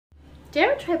Do you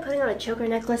ever try putting on a choker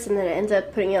necklace and then it ends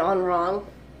up putting it on wrong?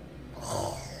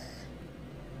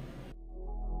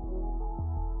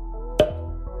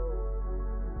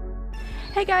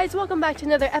 Hey guys, welcome back to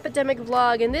another epidemic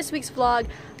vlog. In this week's vlog,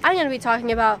 I'm going to be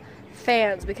talking about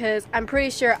fans because I'm pretty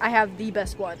sure I have the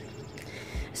best one.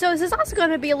 So this is also going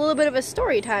to be a little bit of a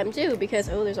story time too because,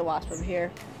 oh, there's a wasp over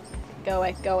here. Go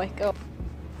away, go away, go.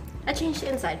 I changed the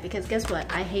inside because guess what?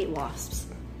 I hate wasps.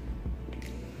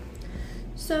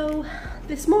 So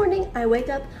this morning I wake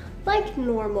up like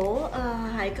normal.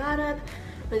 I got up,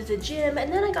 went to the gym,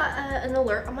 and then I got an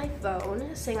alert on my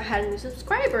phone saying I had a new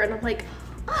subscriber, and I'm like,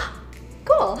 ah,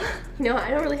 cool. You know,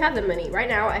 I don't really have that many. Right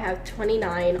now I have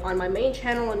 29 on my main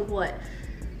channel, and what?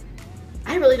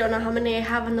 I really don't know how many I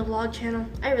have on the vlog channel.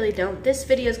 I really don't. This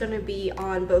video is going to be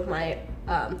on both my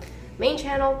main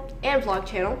channel and vlog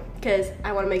channel because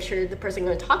I want to make sure the person I'm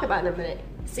going to talk about in a minute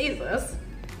sees this.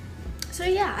 So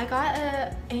yeah, I got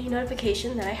a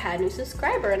notification that I had a new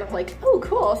subscriber, and I'm like, oh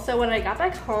cool. So when I got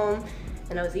back home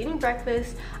and I was eating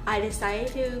breakfast, I decided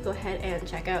to go ahead and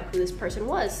check out who this person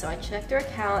was. So I checked their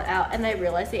account out and I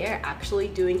realized they are actually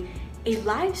doing a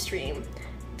live stream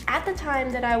at the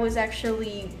time that I was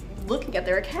actually looking at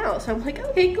their account. So I'm like,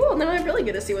 okay, cool. Now I really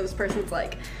get to see what this person's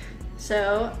like.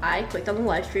 So I clicked on the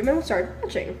live stream and started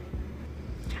watching.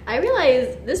 I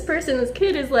realized this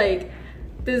kid is like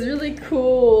this really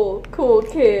cool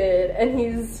kid, and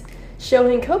he's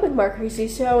showing coping markers.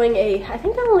 He's showing I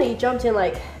think I only jumped in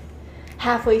like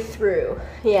halfway through.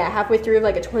 Yeah, halfway through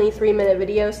like a 23-minute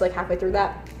video, so like halfway through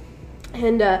that.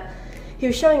 And he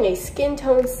was showing a skin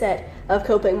tone set of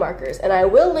coping markers, and I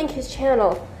will link his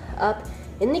channel up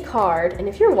in the card, and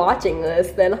if you're watching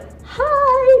this, then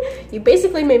hi! You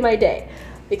basically made my day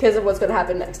because of what's gonna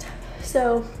happen next.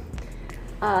 So,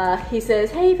 he says,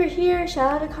 hey, if you're here,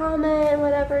 shout out a comment,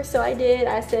 whatever. So I did.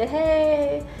 I said,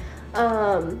 hey.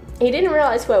 He didn't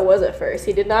realize who I was at first.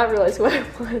 He did not realize who I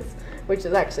was, which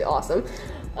is actually awesome.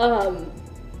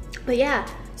 But yeah,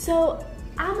 so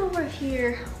I'm over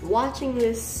here watching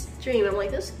this stream. I'm like,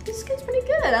 this kid's pretty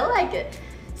good. I like it.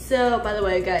 So, by the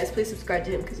way, guys, please subscribe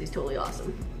to him because he's totally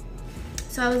awesome.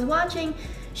 So I was watching,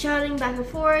 shouting back and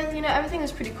forth. You know, everything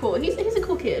was pretty cool. He's a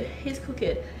cool kid. He's a cool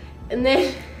kid. And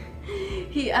then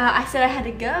I said I had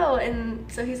to go,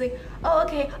 and so he's like, oh,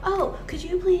 okay, oh, could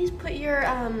you please put your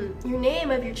name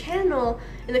of your channel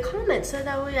in the comments so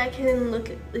that way I can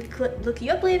look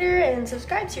you up later and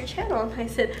subscribe to your channel. And I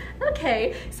said,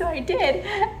 okay, so I did,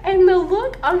 and the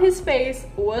look on his face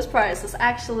was priceless.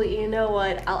 Actually, you know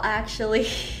what, why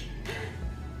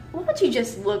don't you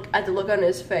just look at the look on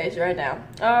his face right now?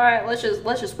 All right, let's just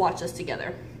watch this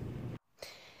together.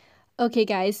 Okay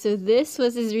guys, so this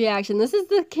was his reaction. This is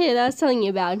the kid I was telling you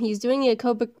about, and he's doing a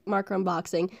coping marker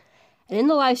unboxing. And in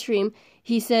the live stream,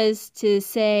 he says to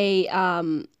say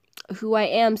who I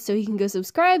am so he can go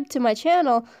subscribe to my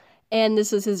channel, and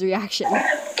this was his reaction.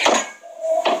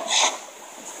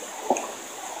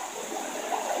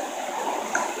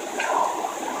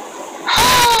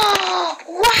 Oh,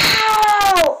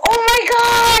 wow! Oh my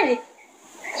god!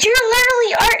 You're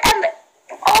literally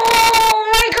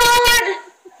oh my god!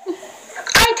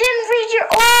 I didn't read your,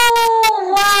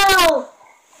 oh wow!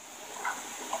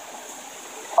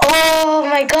 Oh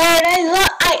my god,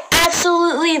 I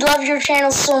absolutely love your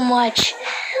channel so much.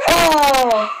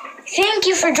 Oh, thank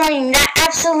you for joining. That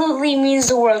absolutely means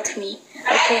the world to me.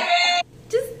 Okay.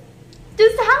 Just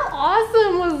how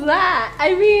awesome was that?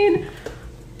 I mean,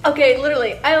 okay,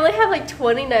 literally, I only have like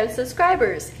 29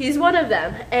 subscribers. He's one of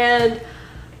them, and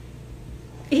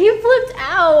he flipped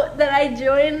out that I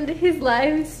joined his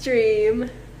live stream.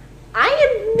 I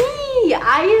am me.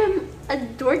 I am a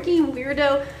dorky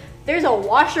weirdo. There's a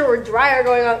washer or dryer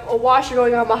going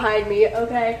on behind me,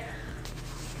 okay?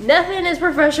 Nothing is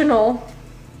professional.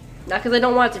 Not because I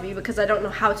don't want it to be, because I don't know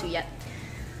how to yet.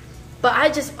 But I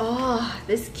just, oh,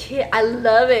 this kid, I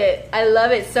love it. I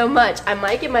love it so much. I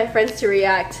might get my friends to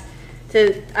react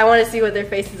to, I want to see what their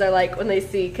faces are like when they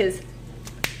see, because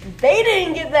they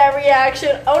didn't get that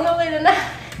reaction. Oh no, they did not.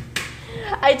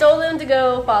 I told them to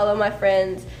go follow my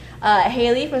friends,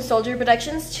 Haley from Soldier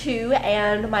Productions 2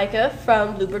 and Micah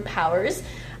from Bluebird Powers.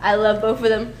 I love both of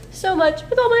them so much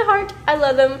with all my heart. I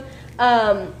love them.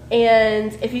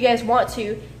 And if you guys want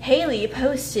to, Haley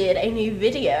posted a new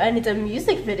video, and it's a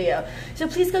music video. So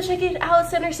please go check it out,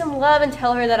 send her some love, and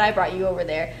tell her that I brought you over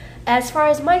there. As far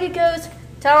as Micah goes,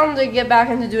 tell him to get back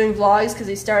into doing vlogs because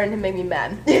he's starting to make me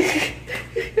mad.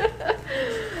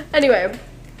 Anyway,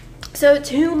 So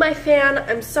to my fan,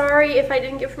 I'm sorry if I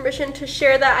didn't get permission to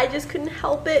share that. I just couldn't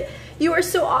help it. You are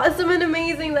so awesome and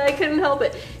amazing that I couldn't help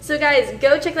it. So guys,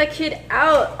 go check that kid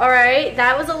out, all right?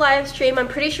 That was a live stream. I'm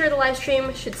pretty sure the live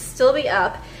stream should still be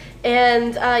up.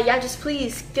 And yeah, just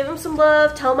please give him some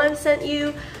love, tell him I sent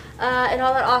you, and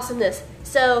all that awesomeness.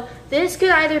 So this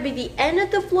could either be the end of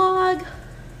the vlog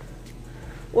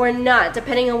or not,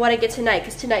 depending on what I get tonight,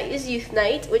 because tonight is youth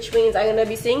night, which means I'm gonna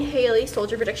be seeing Haley,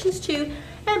 Soldier Predictions 2,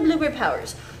 and Bluebird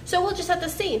Powers. So we'll just have to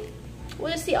see.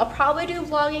 We'll just see. I'll probably do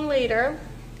vlogging later.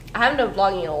 I haven't done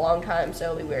vlogging in a long time, so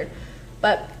it'll be weird.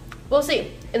 But we'll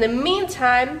see. In the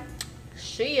meantime,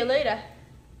 see you later.